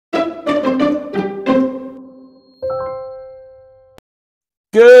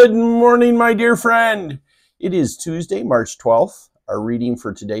Good morning, my dear friend. It is Tuesday, March 12th. Our reading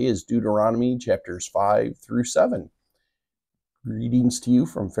for today is Deuteronomy chapters 5 through 7. Greetings to you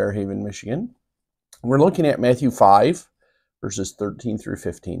from Fairhaven, Michigan. We're looking at Matthew 5, verses 13 through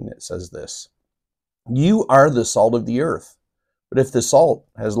 15. It says this: You are the salt of the earth, but if the salt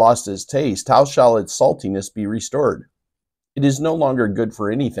has lost its taste, how shall its saltiness be restored? It is no longer good for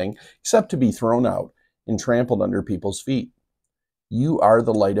anything except to be thrown out and trampled under people's feet. You are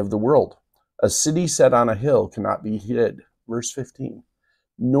the light of the world. A city set on a hill cannot be hid. Verse 15.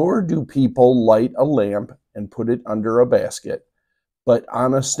 Nor do people light a lamp and put it under a basket, but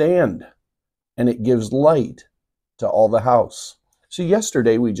on a stand, and it gives light to all the house. So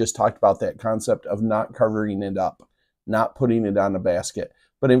yesterday we just talked about that concept of not covering it up, not putting it on a basket.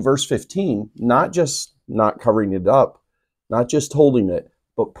 But in verse 15, not just not covering it up, not just holding it,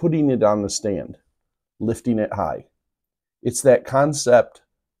 but putting it on the stand, lifting it high. It's that concept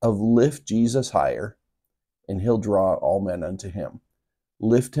of lift Jesus higher, and he'll draw all men unto him.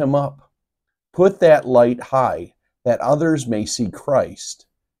 Lift him up. Put that light high, that others may see Christ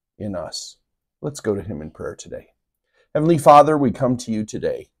in us. Let's go to him in prayer today. Heavenly Father, we come to you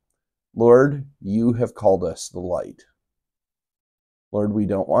today. Lord, you have called us the light. Lord, we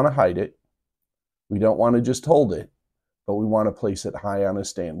don't want to hide it. We don't want to just hold it, but we want to place it high on a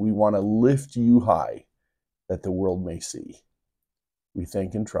stand. We want to lift you high, that the world may see. We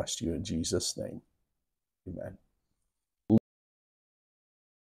thank and trust you in Jesus' name. Amen.